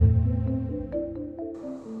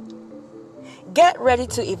Get ready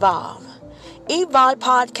to evolve. Evolve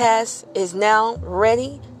Podcast is now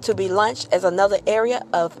ready to be launched as another area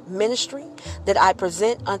of ministry that I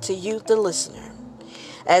present unto you, the listener.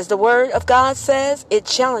 As the word of God says, it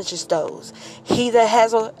challenges those. He that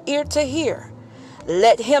has an ear to hear,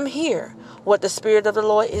 let him hear what the Spirit of the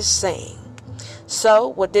Lord is saying. So,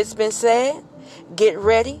 with this being said, get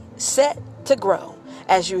ready, set to grow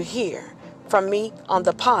as you hear from me on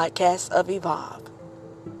the podcast of Evolve.